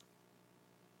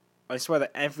I swear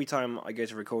that every time I go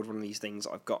to record one of these things,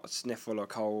 I've got a sniffle, a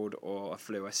cold, or a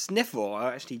flu. A sniffle?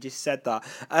 I actually just said that.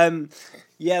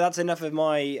 Yeah, that's enough of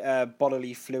my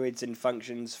bodily fluids and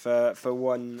functions for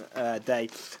one day.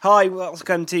 Hi,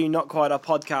 welcome to Not Quite a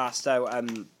Podcast. So,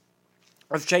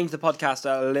 I've changed the podcast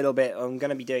a little bit. I'm going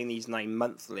to be doing these now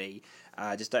monthly.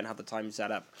 I just don't have the time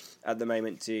set up at the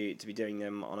moment to be doing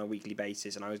them on a weekly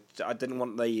basis, and I didn't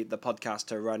want the podcast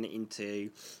to run into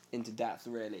depth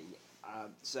really.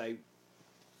 So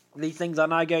these things are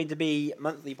now going to be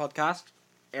monthly podcast.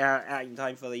 Out in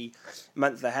time for the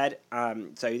month ahead.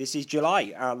 So this is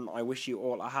July. I wish you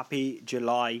all a happy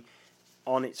July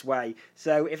on its way.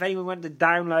 So if anyone went to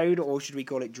download, or should we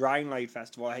call it Drownload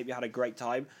Festival, I hope you had a great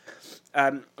time.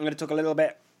 I'm going to talk a little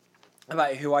bit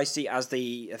about who I see as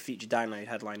the future download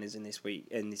headliners in this week.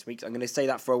 I'm going to say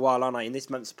that for a while, aren't I? In this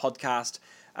month's podcast.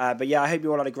 But yeah, I hope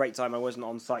you all had a great time. I wasn't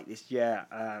on site this year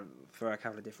for a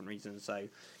couple of different reasons. So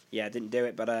yeah, I didn't do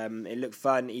it, but it looked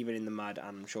fun even in the mud,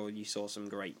 and I'm sure you saw some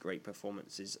great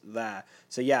performances there.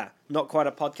 So yeah, Not Quite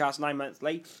a Podcast, 9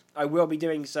 monthly. I will be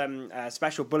doing some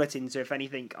special bulletins, so if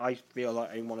anything I feel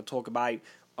like I want to talk about,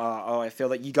 or I feel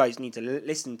that you guys need to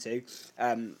listen to,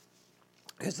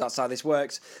 because that's how this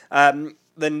works, then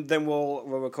we'll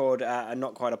record a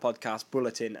Not Quite a Podcast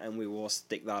bulletin, and we will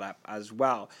stick that up as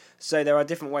well. So there are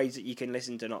different ways that you can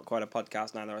listen to Not Quite a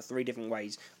Podcast now. There are 3 different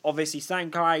ways. Obviously,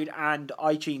 SoundCloud and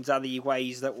iTunes are the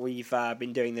ways that we've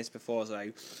been doing this before.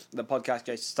 So the podcast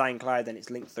goes to SoundCloud, then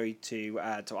it's linked through to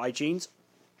iTunes.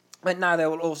 But now they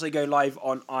will also go live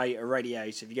on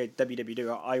iRadio. So if you go to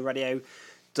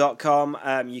www.iradio.com,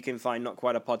 you can find Not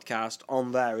Quite a Podcast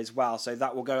on there as well. So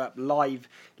that will go up live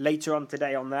later on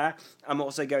today on there. I'm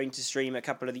also going to stream a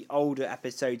couple of the older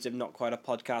episodes of Not Quite a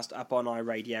Podcast up on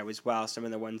iRadio as well. Some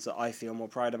of the ones that I feel more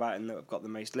proud about and that have got the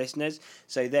most listeners.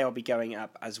 So they'll be going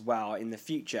up as well in the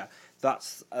future.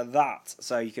 That's that.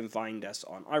 So you can find us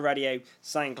on iRadio,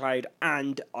 SoundCloud,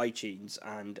 and iTunes,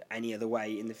 and any other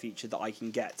way in the future that I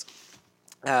can get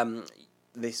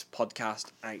this podcast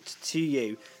out to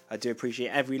you. I do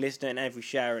appreciate every listener and every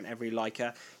share and every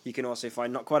liker. You can also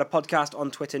find Not Quite a Podcast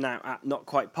on Twitter now at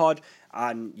NotQuitePod,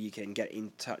 and you can get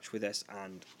in touch with us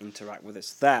and interact with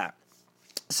us there.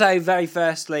 So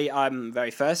firstly, I'm going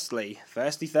to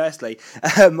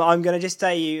just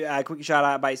tell you a quick shout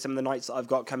out about some of the nights that I've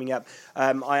got coming up.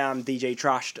 I am DJ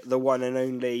Trashed, the one and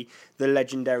only, the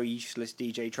legendary useless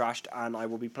DJ Trashed, and I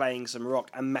will be playing some rock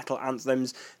and metal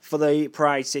anthems for the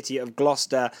proud city of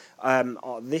Gloucester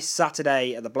this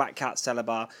Saturday at the Black Cat Cellar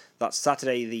Bar. That's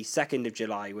Saturday the 2nd of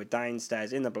July. We're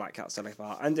downstairs in the Black Cat Cellar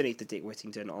Bar underneath the Dick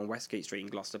Whittington on Westgate Street in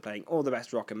Gloucester, playing all the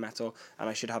best rock and metal, and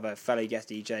I should have a fellow guest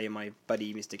DJ and my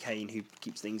buddy Mr. Kane, who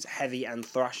keeps things heavy and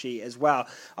thrashy as well.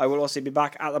 I will also be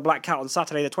back at the Black Cat on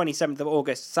Saturday the 27th of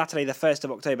August, Saturday the 1st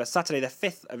of October, Saturday the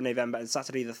 5th of November, and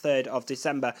Saturday the 3rd of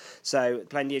December. So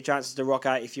plenty of chances to rock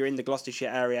out if you're in the Gloucestershire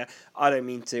area. I don't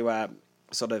mean to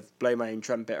sort of blow my own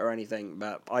trumpet or anything,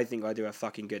 but I think I do a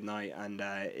fucking good night, and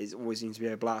it always seems to be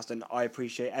a blast, and I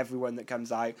appreciate everyone that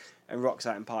comes out and rocks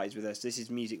out and parties with us. This is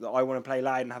music that I want to play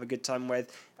loud and have a good time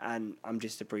with, and I'm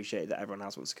just appreciated that everyone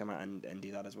else wants to come out and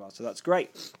do that as well, so that's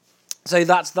great. So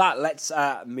that's that. Let's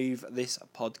move this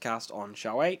podcast on,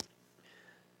 shall we?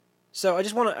 So I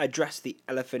just want to address the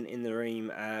elephant in the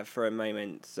room for a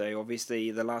moment. So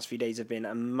obviously the last few days have been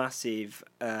a massive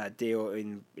deal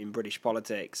in British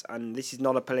politics, and this is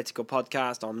not a political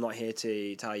podcast. I'm not here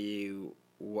to tell you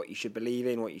what you should believe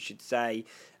in, what you should say,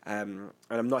 and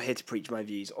I'm not here to preach my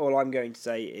views. All I'm going to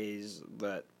say is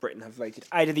that Britain have voted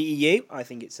out of the EU. I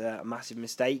think it's a massive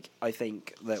mistake. I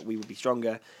think that we will be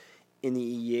stronger in the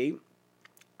EU.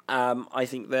 I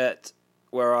think that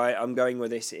where I'm going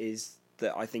with this is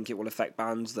that I think it will affect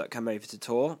bands that come over to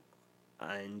tour,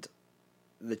 and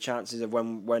the chances of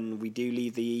when we do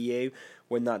leave the EU,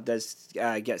 when that does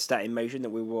get set in motion,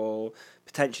 that we will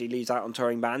potentially lose out on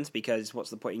touring bands, because what's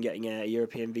the point in getting a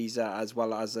European visa as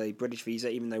well as a British visa,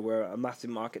 even though we're a massive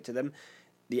market to them?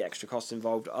 The extra costs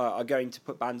involved are going to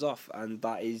put bands off, and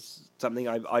that is something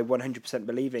I 100%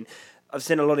 believe in. I've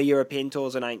seen a lot of European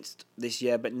tours announced this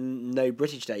year, but no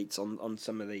British dates on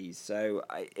some of these. So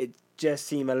it just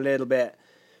seemed a little bit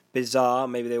bizarre.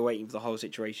 Maybe they were waiting for the whole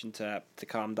situation to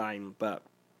calm down. But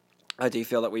I do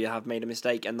feel that we have made a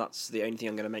mistake, and that's the only thing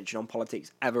I'm going to mention on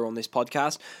politics ever on this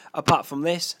podcast. Apart from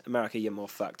this, America, you're more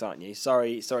fucked, aren't you?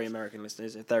 Sorry, American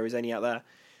listeners. If there is any out there,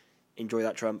 enjoy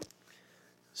that Trump.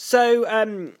 So,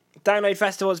 Download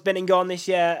Festival has been and gone this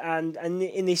year, and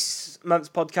in this month's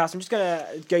podcast, I'm just going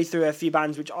to go through a few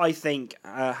bands which I think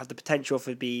have the potential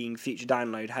for being future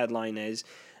Download headliners.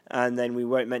 and then we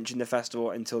won't mention the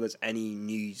festival until there's any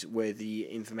newsworthy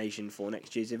information for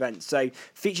next year's event. So,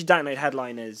 featured download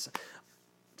headliners.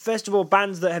 First of all,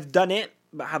 bands that have done it,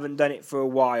 but haven't done it for a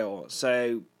while.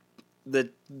 So, the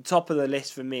top of the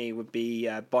list for me would be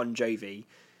Bon Jovi.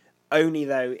 Only,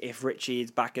 though, if Richie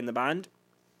is back in the band.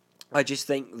 I just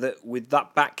think that with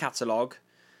that back catalogue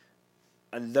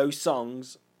and those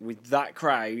songs, with that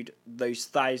crowd, those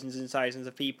thousands and thousands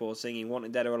of people singing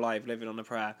Wanted Dead or Alive, Living on a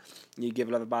Prayer, You Give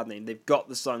Love a Bad Name, they've got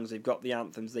the songs, they've got the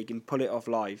anthems, they can pull it off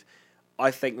live.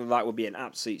 I think that would be an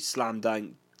absolute slam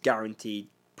dunk, guaranteed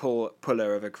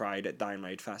puller of a crowd at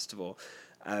Download Festival.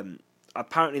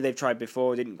 Apparently they've tried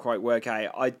before, didn't quite work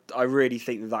out. I really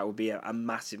think that would be a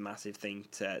massive, massive thing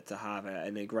to have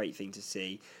and a great thing to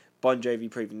see. Bon Jovi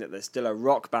proving that they're still a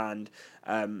rock band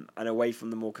and away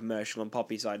from the more commercial and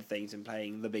poppy side of things, and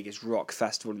playing the biggest rock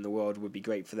festival in the world would be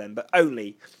great for them, but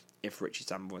only if Richie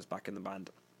Sambor was back in the band.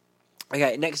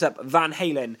 Okay, next up, Van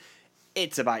Halen.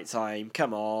 It's about time.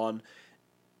 Come on.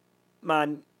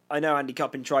 Man, I know Andy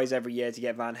Coppin tries every year to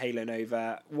get Van Halen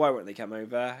over. Why won't they come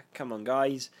over? Come on,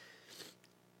 guys.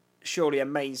 Surely a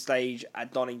main stage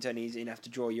at Donington is enough to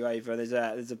draw you over.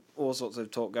 There's all sorts of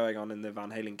talk going on in the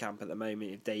Van Halen camp at the moment.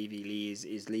 If Davey Lee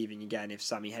is leaving again, if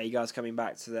Sammy Hagar's coming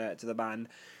back to the band,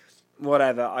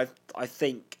 whatever. I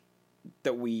think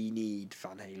that we need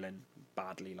Van Halen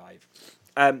badly live.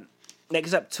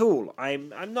 Next up, Tool.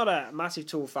 I'm not a massive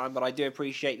Tool fan, but I do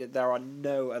appreciate that there are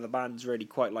no other bands really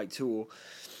quite like Tool.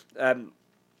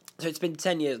 So it's been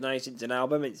 10 years now since an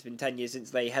album. It's been 10 years since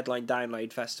they headlined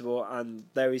Download Festival, and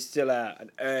there is still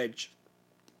an urge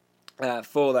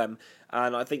for them.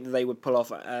 And I think that they would pull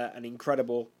off an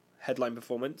incredible headline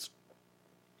performance.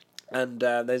 And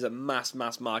there's a mass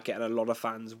market and a lot of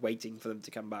fans waiting for them to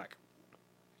come back.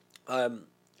 And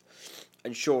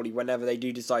surely, whenever they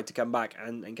do decide to come back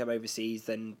and come overseas,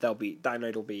 then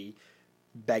Download will be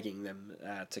begging them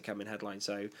to come and headline.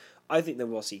 So I think that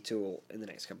we'll see Tool in the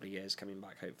next couple of years coming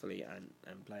back, hopefully,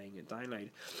 and playing at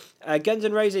Download. Guns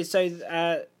N' Roses. So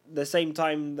the same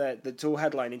time that the Tool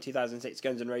headline in 2006,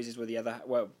 Guns N' Roses were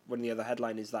one of the other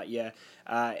headliners that year.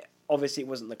 Obviously, it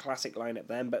wasn't the classic lineup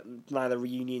then, but now the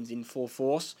reunion's in full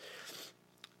force.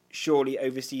 Surely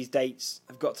overseas dates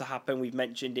have got to happen. We've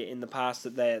mentioned it in the past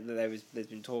that there's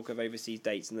been talk of overseas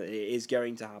dates and that it is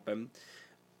going to happen.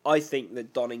 I think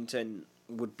that Donington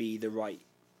would be the right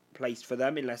place for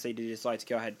them, unless they do decide to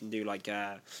go ahead and do like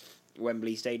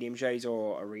Wembley Stadium shows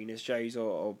or arena shows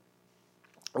or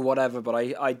whatever. But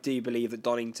I do believe that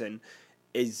Donington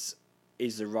is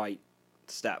the right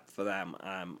step for them,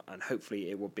 and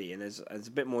hopefully it will be. And there's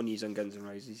a bit more news on Guns N'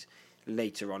 Roses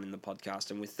later on in the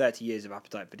podcast. And with 30 years of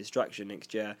Appetite for Destruction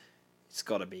next year, it's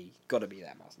got to be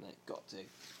them, hasn't it? Got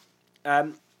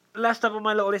to. Last up on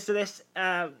my little list of this,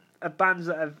 of bands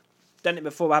that have done it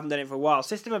before but haven't done it for a while.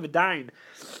 System of a Down.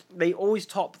 They always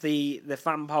top the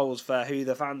fan polls for who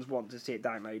the fans want to see it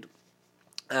Download.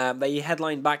 They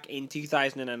headlined back in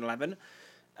 2011.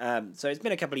 So it's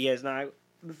been a couple of years now.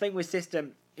 The thing with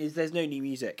System is there's no new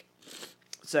music.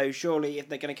 So surely if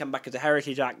they're going to come back as a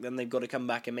heritage act, then they've got to come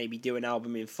back and maybe do an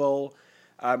album in full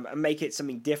and make it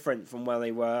something different from where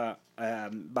they were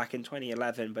back in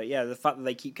 2011. But yeah, the fact that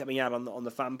they keep coming out on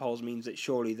the fan polls means that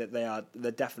surely that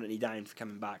they're definitely down for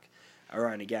coming back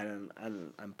around again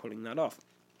and pulling that off.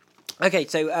 Okay,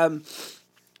 so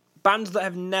bands that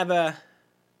have never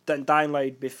done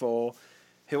Download before,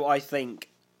 who I think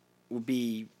would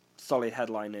be solid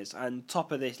headliners, and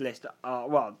top of this list are,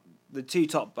 well, the two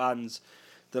top bands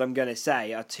that I'm going to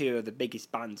say are two of the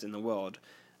biggest bands in the world,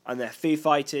 and they're Foo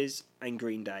Fighters and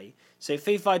Green Day. So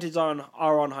Foo Fighters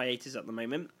are on hiatus at the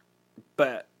moment,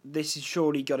 but this is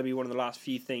surely got to be one of the last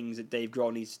few things that Dave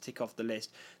Grohl needs to tick off the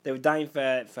list. They were down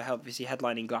for obviously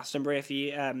headlining Glastonbury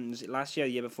was it last year,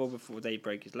 the year before Dave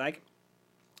broke his leg.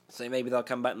 So maybe they'll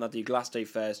come back and they'll do Glasgow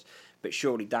first, but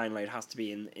surely Download has to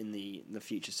be in the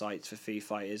future sites for Foo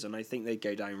Fighters, and I think they'd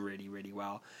go down really, really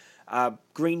well.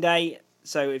 Green Day.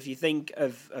 So if you think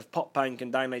of pop punk,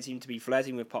 and Download seem to be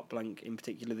flirting with pop punk in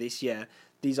particular this year,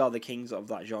 these are the kings of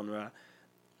that genre.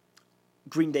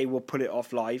 Green Day will pull it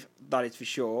off live, that is for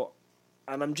sure.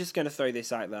 And I'm just going to throw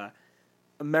this out there.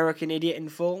 American Idiot in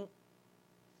full,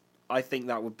 I think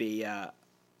that would be a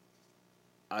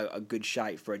good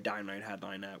shout for a Download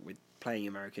headliner with playing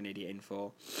American Idiot in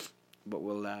full. But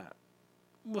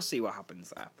we'll see what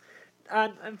happens there.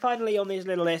 And finally on this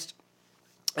little list,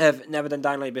 I've never done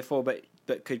Download before, but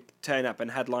could turn up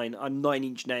and headline on 9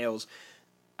 Inch Nails,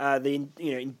 the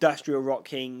industrial rock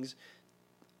kings.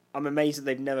 I'm amazed that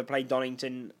they've never played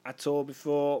Donington at all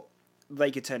before.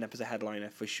 They could turn up as a headliner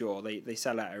for sure. They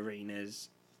sell out arenas.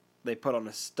 They put on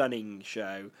a stunning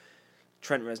show.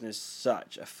 Trent Reznor's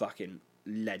such a fucking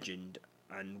legend,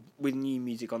 and with new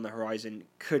music on the horizon,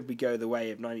 could we go the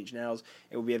way of Nine Inch Nails,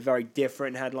 it would be a very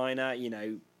different headliner,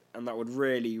 and that would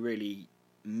really, really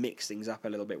mix things up a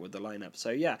little bit with the lineup.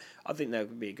 So yeah, I think that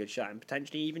would be a good shout, and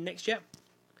potentially even next year.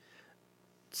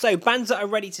 So bands that are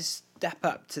ready to step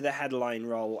up to the headline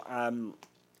role, and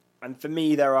for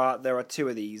me there are two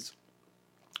of these,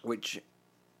 which,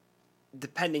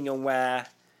 depending on where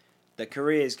the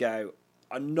careers go,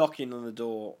 are knocking on the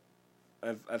door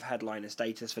of headliner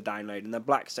status for Download, and they're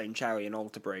Blackstone Cherry and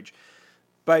Alter Bridge.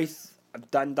 Both have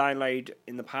done Download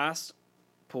in the past,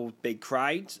 pulled big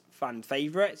crowds, fan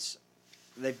favourites.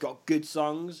 They've got good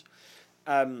songs.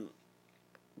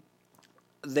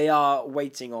 They are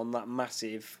waiting on that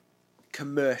massive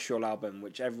commercial album,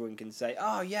 which everyone can say,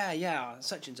 oh yeah,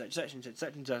 such and such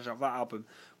of that album.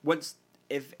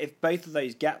 If both of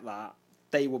those get that,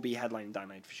 they will be headlining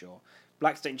Download for sure.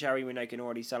 Blackstone Cherry, we know, can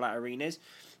already sell out arenas.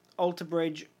 Alter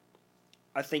Bridge,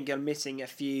 I think, are missing a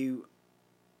few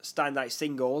standout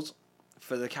singles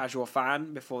for the casual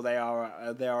fan before they are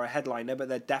a headliner, but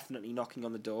they're definitely knocking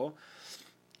on the door.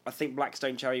 I think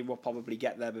Blackstone Cherry will probably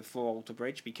get there before Alter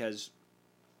Bridge, because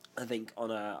I think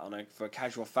for a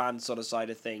casual fan sort of side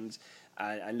of things,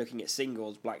 and looking at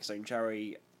singles, Blackstone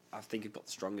Cherry, I think, have got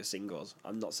the strongest singles.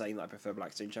 I'm not saying that I prefer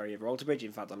Blackstone Cherry over Alter Bridge.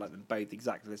 In fact, I like them both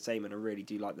exactly the same, and I really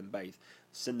do like them both.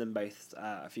 I've seen them both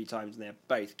a few times, and they're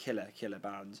both killer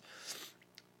bands.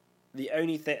 The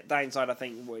only downside I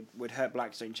think would hurt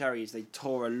Blackstone Cherry is they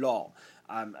tour a lot,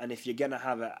 and if you're going to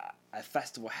have a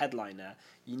festival headliner,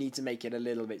 you need to make it a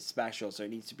little bit special, so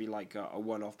it needs to be like a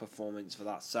one-off performance for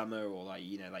that summer, or like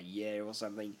year or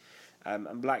something.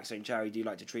 And Blackstone Cherry do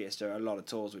like to treat us to a lot of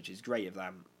tours, which is great of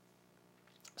them.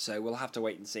 So we'll have to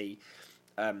wait and see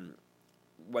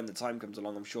when the time comes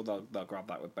along. I'm sure they'll grab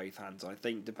that with both hands. I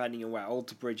think depending on where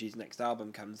Alter Bridge's next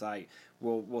album comes out,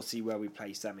 we'll see where we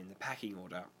place them in the pecking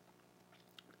order.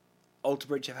 Alter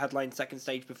Bridge have headlined second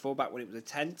stage before, back when it was a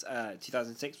tent,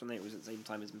 2006, when it was at the same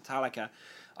time as Metallica.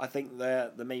 I think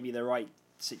maybe the right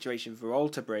situation for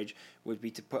Alter Bridge would be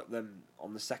to put them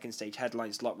on the second stage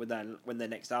headline slot when their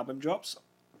next album drops,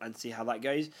 and see how that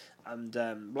goes. And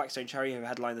Blackstone Cherry have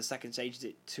headlined the second stage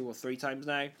 2 or 3 times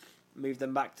now. Move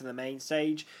them back to the main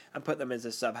stage and put them as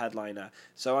a sub-headliner.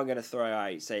 So I'm going to throw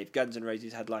out, say, if Guns N'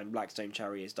 Roses headline, Blackstone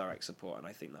Cherry is direct support, and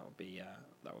I think that would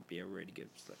be a really good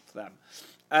slip for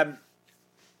them.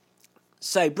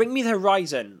 So Bring Me the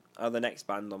Horizon are the next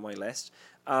band on my list.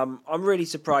 I'm really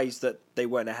surprised that they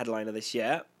weren't a headliner this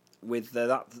year. With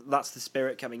That's the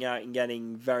Spirit coming out and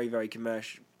getting very, very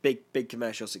big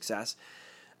commercial success.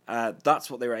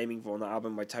 That's what they were aiming for on that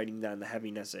album, by toning down the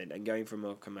heaviness and going for a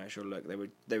more commercial look.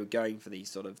 They were going for these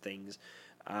sort of things,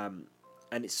 and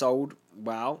it sold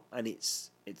well, and it's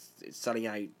selling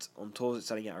out on tours. It's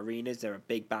selling out arenas. They're a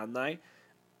big band now,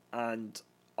 and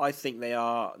I think they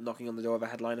are knocking on the door of a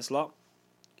headliner slot.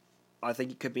 I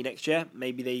think it could be next year.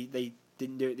 Maybe they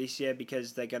didn't do it this year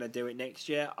because they're going to do it next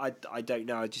year. I don't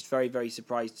know. I'm just very, very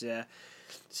surprised to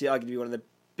see arguably one of the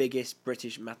biggest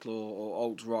British metal or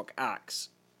alt rock acts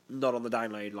not on the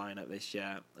Download lineup this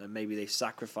year, and maybe they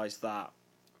sacrificed that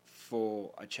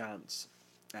for a chance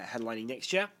at headlining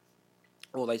next year,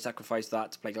 or they sacrificed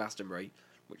that to play Glastonbury,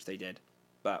 which they did.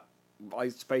 But I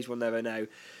suppose we'll never know.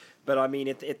 But I mean,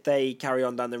 if they carry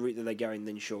on down the route that they're going,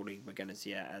 then surely we're going to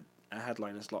see a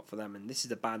headliner slot for them. And this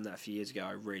is a band that a few years ago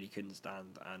I really couldn't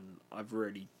stand, and I've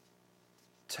really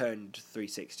turned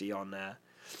 360 on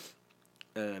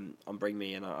Bring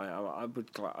Me, and I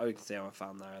would say I'm a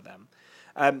fan there of them.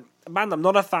 A band I'm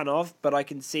not a fan of, but I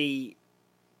can see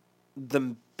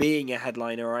them being a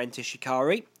headliner, or Enter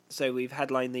Shikari. So we've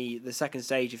headlined the second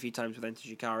stage a few times with Enter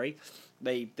Shikari.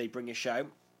 They bring a show.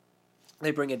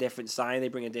 They bring a different sound. They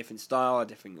bring a different style, a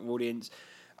different audience,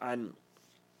 and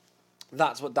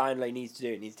that's what Download needs to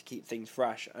do. It needs to keep things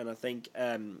fresh. And I think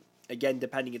again,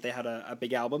 depending if they had a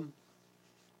big album,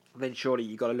 then surely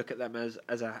you got to look at them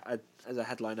as a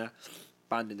headliner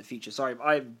band in the future. Sorry,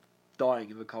 I'm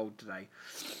dying of a cold today.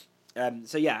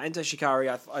 So yeah, Enter Shikari,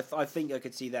 I think I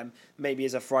could see them maybe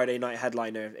as a Friday night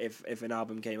headliner if an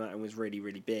album came out and was really,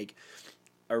 really big.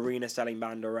 Arena selling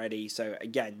band already, so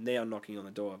again, they are knocking on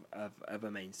the door of a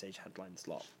main stage headline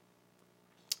slot.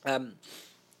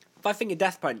 If I think of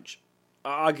Death Punch,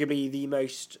 arguably the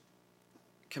most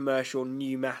commercial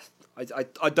new metal.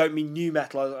 I don't mean new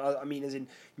metal. I mean as in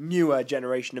newer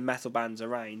generation of metal bands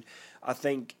around. I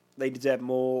think they deserve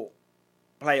more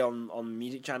play on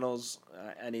music channels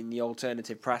and in the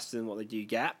alternative press than what they do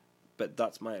get. But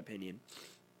that's my opinion.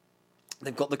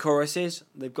 They've got the choruses,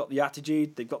 they've got the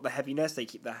attitude, they've got the heaviness. They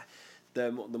keep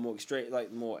the more extreme, like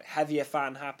the more heavier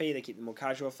fan happy. They keep the more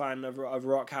casual fan of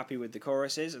rock happy with the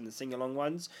choruses and the sing along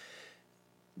ones.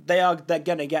 They're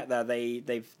gonna get there.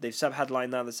 They've sub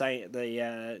headlined now. Sorry,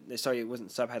 it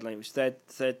wasn't sub headline. It was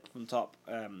third from top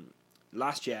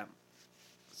last year.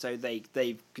 So they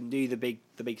can do the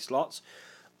big slots.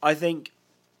 I think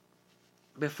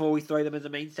before we throw them as a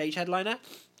main stage headliner,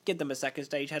 give them a second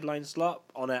stage headline slot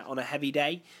on a heavy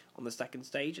day on the second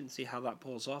stage and see how that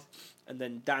pulls off. And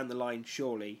then down the line,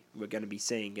 surely we're going to be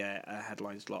seeing a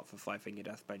headline slot for Five Finger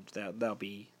Death Punch. They'll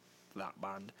be that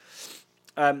band.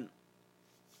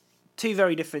 Two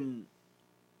very different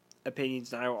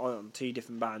opinions now on two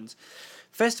different bands.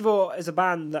 First of all, as a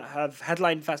band that have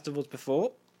headlined festivals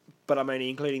before, but I'm only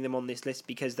including them on this list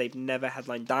because they've never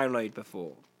headlined Download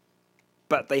before.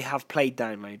 But they have played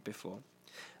Download before.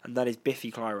 And that is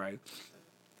Biffy Clyro.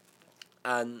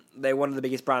 And they're one of the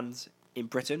biggest brands in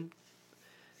Britain.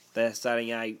 They're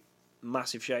selling out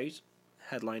massive shows.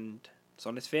 Headlined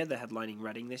Sonisphere. They're headlining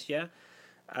Reading this year.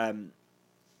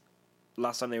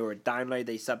 Last time they were at Download,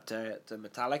 they subbed to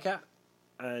Metallica.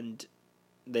 And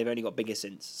they've only got bigger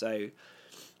since. So,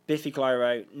 Biffy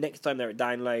Clyro, next time they're at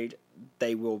Download,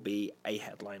 they will be a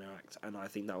headliner act. And I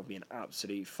think that will be an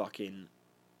absolute fucking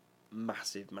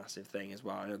massive thing as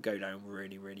well. And it'll go down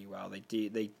really, really well.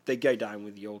 They go down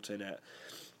with the alternate,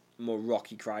 more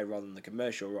rocky crowd rather than the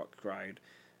commercial rock crowd.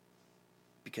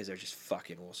 Because they're just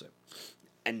fucking awesome.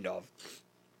 End of.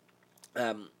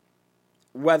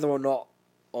 Whether or not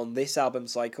on this album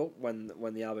cycle, when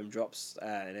the album drops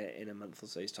in a month or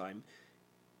so's time,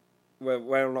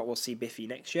 whether or not we'll see Biffy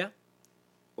next year,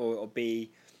 or it'll be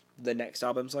the next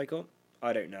album cycle,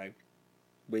 I don't know.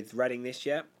 With Reading this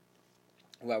year,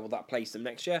 where will that place them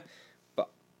next year? But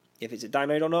if it's a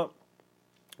Download or not,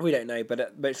 we don't know.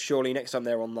 But surely next time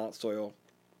they're on that soil,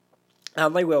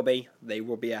 and they will be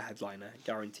a headliner,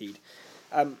 guaranteed.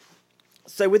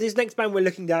 So with this next band, we're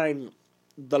looking down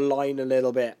the line a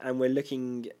little bit, and we're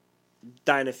looking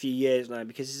down a few years now,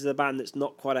 because this is a band that's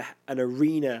not quite an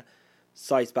arena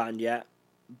sized band yet,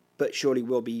 but surely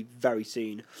will be very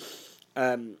soon.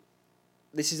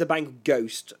 This is a band called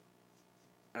Ghost,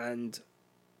 and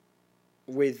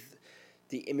with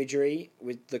the imagery,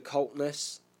 with the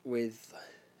cultness, with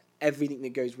everything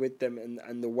that goes with them,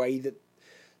 and the way that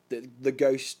the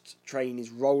Ghost train is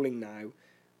rolling now,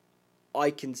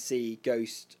 I can see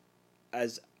Ghost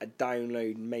as a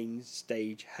Download main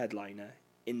stage headliner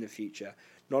in the future.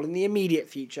 Not in the immediate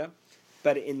future,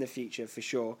 but in the future for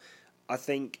sure. I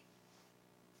think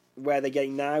where they're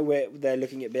getting now, where they're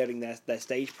looking at building their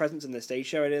stage presence and their stage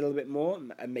show a little bit more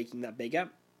and making that bigger.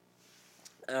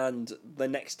 And the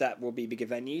next step will be bigger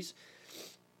venues.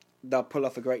 They'll pull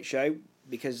off a great show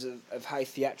because of how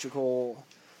theatrical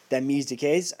their music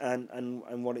is and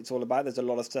what it's all about. There's a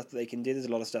lot of stuff that they can do. There's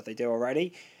a lot of stuff they do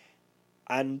already.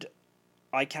 And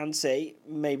I can say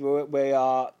maybe we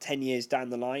are 10 years down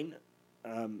the line,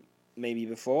 maybe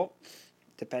before,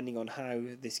 depending on how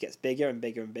this gets bigger and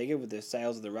bigger and bigger, with the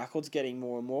sales of the records getting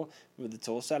more and more, with the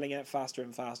tour selling out faster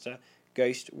and faster.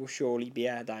 Ghost will surely be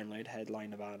a Download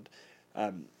headliner band.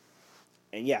 And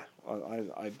yeah,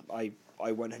 I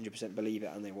 100% believe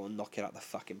it, and they will knock it out the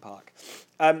fucking park.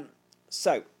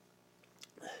 So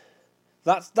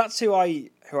that's who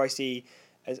I see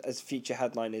as future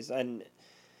headliners. And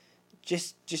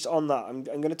just on that, I'm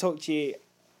going to talk to you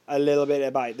a little bit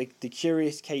about the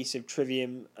curious case of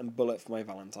Trivium and Bullet for My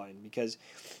Valentine, because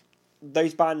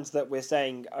those bands that we're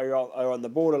saying are on the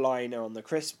borderline, are on the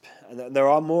crisp, and there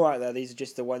are more out there. These are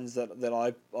just the ones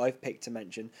that I've picked to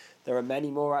mention. There are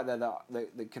many more out there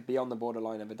that could be on the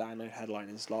borderline of a Download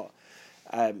headlining slot.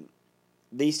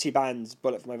 These two bands,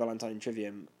 Bullet for My Valentine and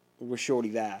Trivium, were surely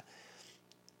there.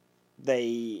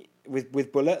 They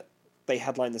with Bullet, they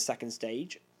headlined the second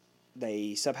stage.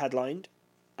 They sub-headlined,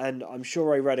 and I'm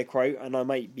sure I read a quote, and I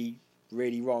might be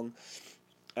really wrong,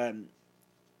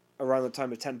 around the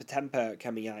time of Temper Temper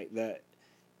coming out, that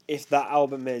if that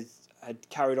album had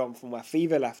carried on from where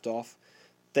Fever left off,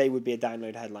 they would be a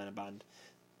Download headliner band.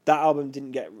 That album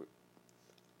didn't get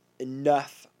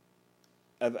enough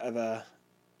of a...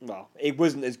 Well, it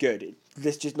wasn't as good.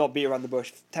 Let's just not beat around the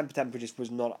bush. Temper Temper just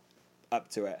was not up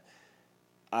to it.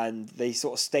 And they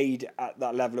sort of stayed at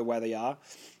that level of where they are.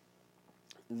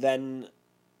 Then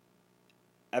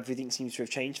everything seems to have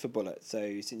changed for Bullet.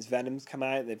 So since Venom's come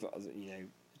out, they've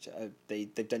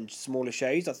they've done smaller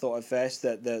shows. I thought at first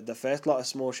that the first lot of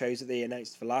small shows that they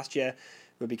announced for last year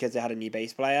were because they had a new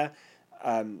bass player,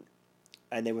 and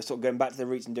they were sort of going back to the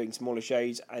roots and doing smaller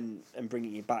shows and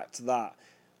bringing it back to that.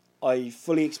 I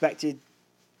fully expected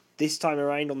this time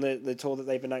around on the tour that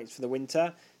they've announced for the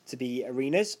winter to be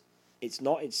arenas. It's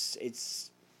not.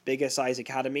 It's bigger size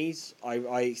academies.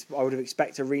 I would have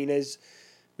expected arenas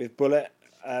with Bullet,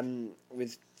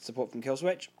 with support from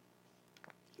Killswitch.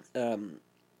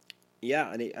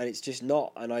 Yeah, and it's just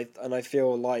not, and I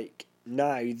feel like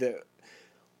now that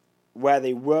where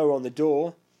they were on the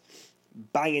door,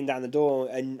 banging down the door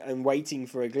and waiting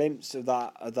for a glimpse of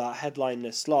that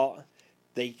headliner slot,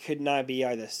 they could now be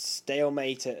either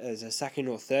stalemate as a second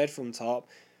or third from top,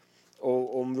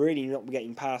 or really not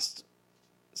getting past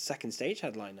second stage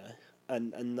headliner,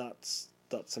 and that's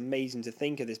amazing to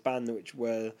think of this band which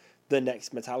were the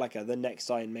next Metallica, the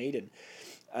next Iron Maiden.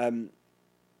 And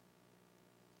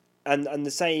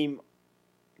the same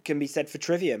can be said for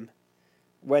Trivium.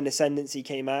 When Ascendancy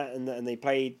came out and they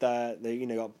played they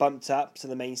got bumped up to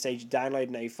the main stage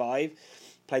Download in 05,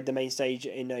 played the main stage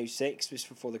in 06, just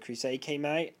before the Crusade came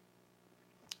out.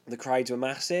 The crowds were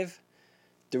massive,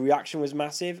 the reaction was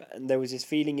massive, and there was this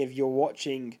feeling of you're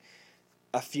watching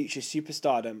a future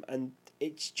superstardom, and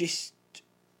it's just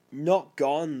not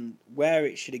gone where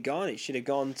it should have gone. It should have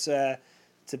gone to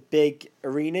big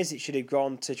arenas. It should have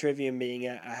gone to Trivium being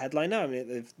a headliner. I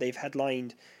mean, they've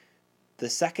headlined the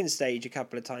second stage a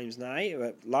couple of times now.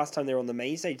 Last time they were on the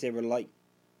main stage, they were like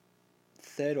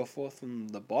third or fourth from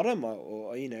the bottom,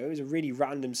 or it was a really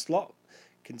random slot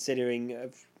considering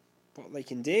of what they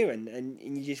can do, and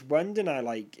you just wonder now,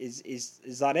 like, is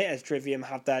that it? Has Trivium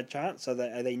had their chance? Are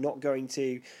they not going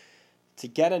to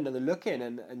get another look in?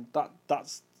 And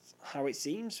that's how it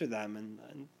seems for them,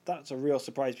 and that's a real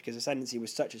surprise, because Ascendancy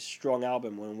was such a strong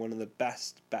album, one of the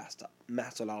best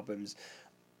metal albums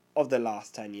of the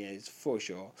last 10 years for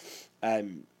sure.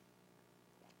 And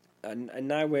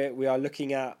now we are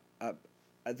looking at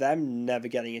them never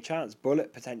getting a chance,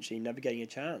 Bullet potentially never getting a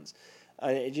chance,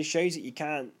 and it just shows that you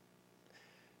can't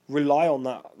rely on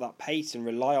that pace and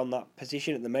rely on that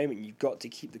position at the moment. You've got to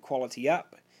keep the quality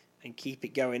up and keep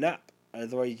it going up.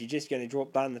 Otherwise, you're just going to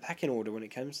drop down the pecking order when it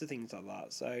comes to things like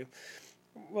that. So,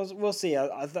 we'll see.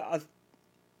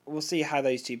 We'll see how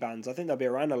those two bands. I think they'll be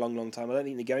around a long, long time. I don't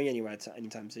think they're going anywhere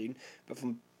anytime soon. But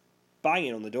from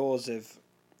banging on the doors of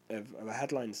a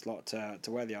headline slot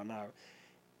to where they are now,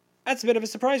 that's a bit of a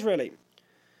surprise, really.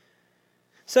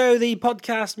 So the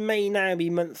podcast may now be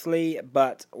monthly,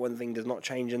 but one thing does not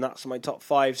change, and that's my top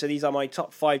 5. So these are my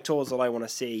top 5 tours that I want to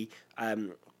see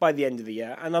by the end of the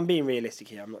year. And I'm being realistic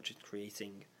here. I'm not just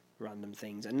creating random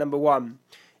things. And number 1,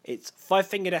 it's Five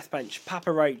Finger Death Punch,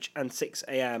 Papa Roach, and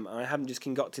 6am. I haven't just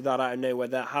concocted that out of nowhere.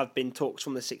 There have been talks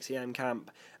from the 6am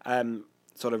camp,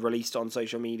 sort of released on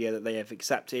social media, that they have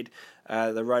accepted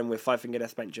the run with Five Finger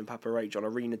Death Punch and Papa Roach on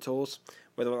arena tours.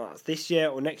 Whether that's this year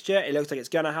or next year, it looks like it's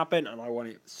going to happen, and I want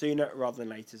it sooner rather than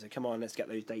later. So come on, let's get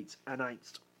those dates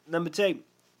announced. Number 2,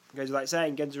 goes without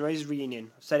saying, Guns N' Roses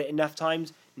reunion. I've said it enough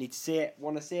times. Need to see it.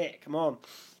 Want to see it. Come on.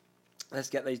 Let's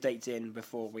get those dates in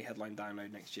before we headline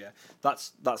Download next year.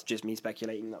 That's just me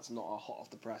speculating. That's not a hot off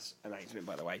the press announcement,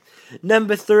 by the way.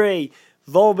 Number 3,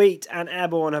 Volbeat and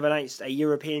Airborne have announced a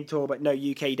European tour, but no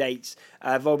UK dates.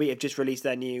 Volbeat have just released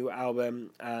their new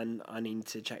album, and I need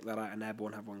to check that out. And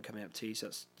Airborne have one coming up too.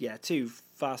 So that's 2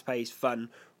 fast-paced, fun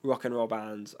rock and roll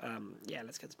bands.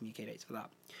 Let's get some UK dates for that.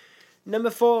 Number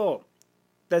 4,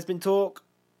 there's been talk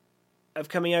of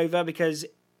coming over because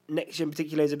next year in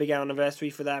particular is a big anniversary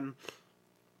for them.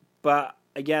 But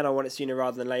again, I want it sooner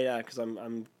rather than later, because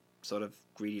I'm sort of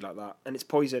greedy like that. And it's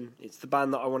Poison. It's the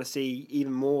band that I want to see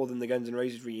even more than the Guns N'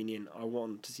 Roses reunion. I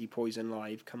want to see Poison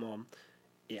live. Come on.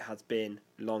 It has been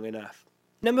long enough.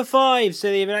 Number 5.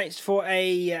 So they've announced for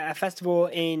a festival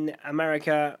in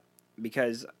America,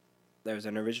 because there's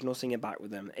an original singer back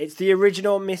with them. It's the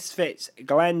original Misfits.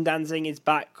 Glenn Danzig is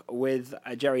back with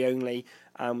Jerry Only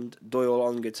and Doyle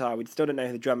on guitar. We still don't know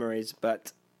who the drummer is,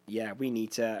 but yeah, we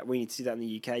need to see that in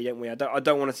the UK, don't we? I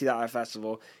don't want to see that at a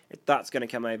festival. If that's going to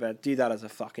come over, do that as a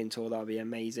fucking tour. That would be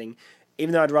amazing.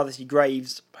 Even though I'd rather see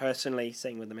Graves personally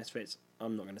sing with the Misfits,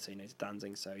 I'm not going to say no to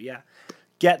Danzig. So yeah,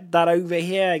 get that over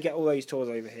here. Get all those tours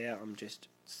over here. I'm just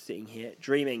sitting here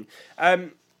dreaming.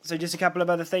 So just a couple of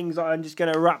other things that I'm just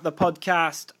going to wrap the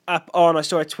podcast up on. I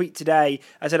saw a tweet today.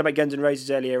 I said about Guns N'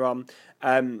 Roses earlier on.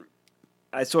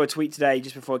 I saw a tweet today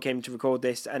just before I came to record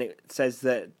this, and it says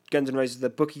that Guns N' Roses are the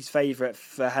bookies' favourite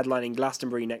for headlining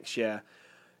Glastonbury next year.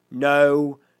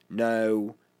 No.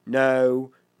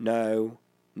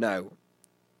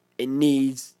 It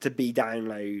needs to be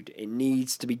Download. It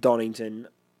needs to be Donington,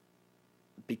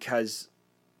 because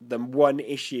the one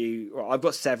issue... Well, I've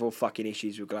got several fucking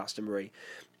issues with Glastonbury.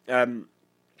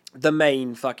 The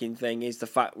main fucking thing is the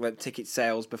fact that ticket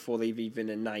sales before they've even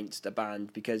announced a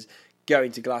band, because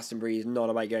going to Glastonbury is not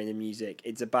about going to music.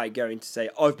 It's about going to say,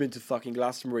 I've been to fucking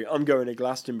Glastonbury. I'm going to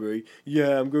Glastonbury.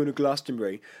 Yeah, I'm going to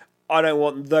Glastonbury. I don't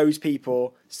want those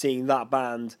people seeing that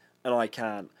band, and I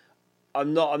can't.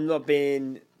 I'm not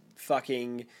being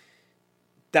fucking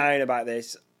down about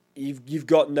this. You've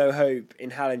got no hope in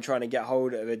Helen trying to get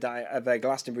hold of a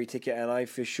Glastonbury ticket, and I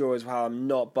for sure as well am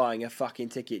not buying a fucking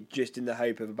ticket just in the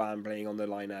hope of a band playing on the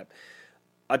lineup.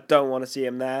 I don't want to see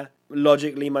them there.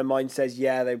 Logically, my mind says,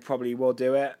 yeah, they probably will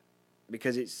do it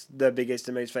because it's the biggest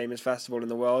and most famous festival in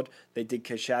the world. They did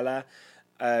Coachella.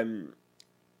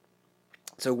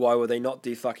 So why would they not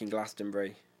do fucking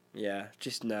Glastonbury? Yeah,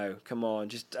 just no. Come on,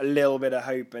 just a little bit of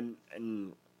hope and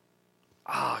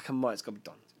come on, it's got to be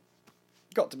Donington.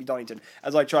 Got to be Donington.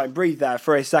 As I try and breathe there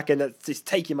for a second, that's just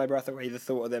taking my breath away, the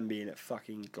thought of them being at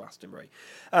fucking Glastonbury.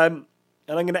 And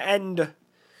I'm going to end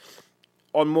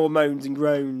on more moans and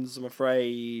groans, I'm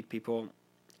afraid, people.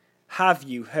 Have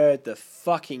you heard the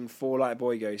fucking Fall Out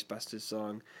Boy Ghostbusters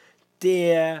song?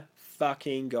 Dear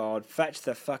fucking God, fetch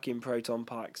the fucking proton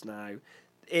packs now.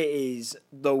 It is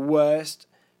the worst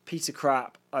piece of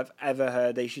crap I've ever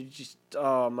heard. They should just...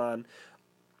 Oh, man.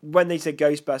 When they said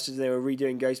Ghostbusters, they were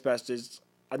redoing Ghostbusters.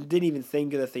 I didn't even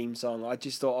think of the theme song. I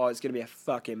just thought, it's going to be a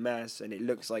fucking mess. And it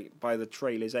looks like by the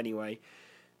trailers anyway.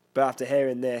 But after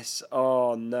hearing this,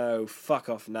 oh no, fuck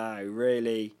off now,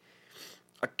 really.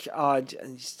 You can't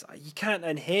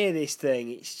unhear this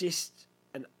thing. It's just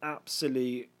an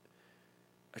absolute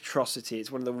atrocity.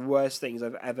 It's one of the worst things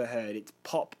I've ever heard. It's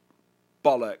pop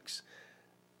bollocks.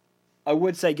 I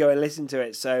would say go and listen to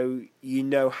it so you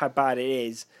know how bad it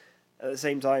is. At the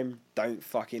same time, don't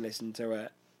fucking listen to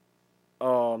it.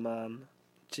 Oh man,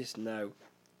 just no.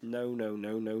 No.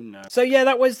 So yeah,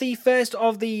 that was the first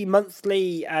of the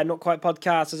monthly Not Quite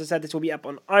podcast. As I said, this will be up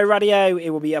on iRadio.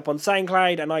 It will be up on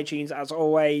SoundCloud and iTunes as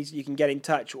always. You can get in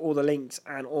touch, all the links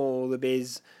and all the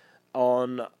biz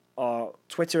on our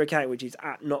Twitter account, which is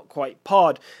at Not Quite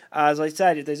Pod. As I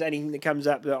said, if there's anything that comes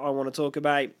up that I want to talk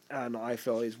about and I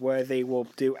feel is worthy, we'll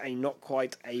do a Not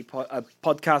Quite a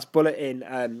podcast bulletin,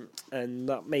 and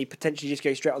that may potentially just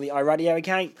go straight on the iRadio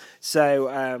account.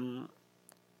 So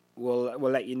we'll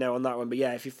let you know on that one. But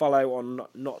yeah, if you follow on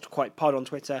Not Quite Pod on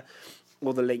Twitter,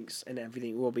 all the links and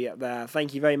everything will be up there.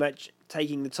 Thank you very much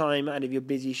taking the time out of your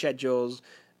busy schedules,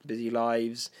 busy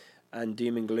lives, and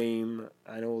doom and gloom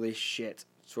and all this shit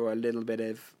for a little bit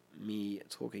of me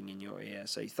talking in your ear.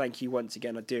 So thank you once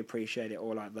again. I do appreciate it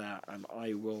all out there, and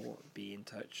I will be in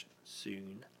touch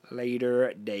soon.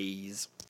 Later days.